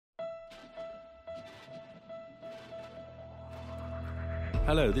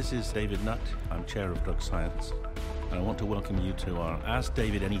Hello, this is David Nutt. I'm Chair of Drug Science, and I want to welcome you to our Ask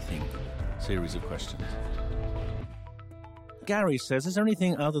David Anything series of questions. Gary says, is there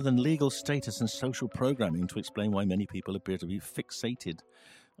anything other than legal status and social programming to explain why many people appear to be fixated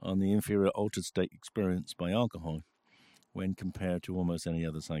on the inferior altered state experienced by alcohol when compared to almost any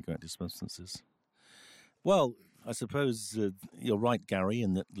other psychoactive substances? Well, I suppose you're right, Gary,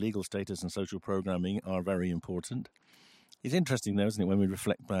 in that legal status and social programming are very important. It's interesting, though, isn't it, when we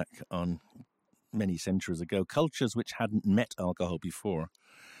reflect back on many centuries ago, cultures which hadn't met alcohol before,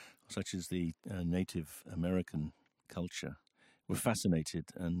 such as the Native American culture, were fascinated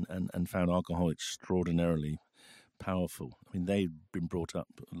and found alcohol extraordinarily powerful. I mean, they'd been brought up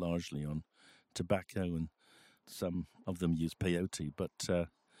largely on tobacco, and some of them used peyote, but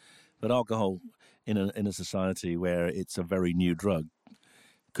alcohol in a society where it's a very new drug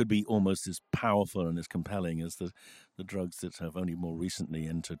could be almost as powerful and as compelling as the drugs that have only more recently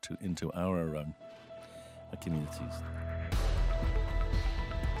entered into our communities.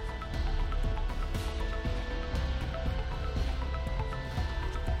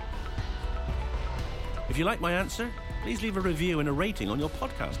 If you like my answer, please leave a review and a rating on your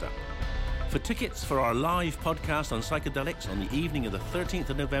podcast app. For tickets for our live podcast on psychedelics on the evening of the 13th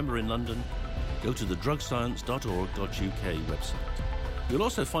of November in London, go to the drugscience.org.uk website. You'll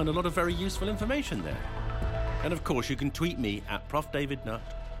also find a lot of very useful information there. And of course, you can tweet me at Prof. David Nutt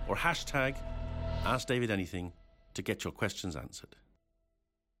or hashtag AskDavidAnything to get your questions answered.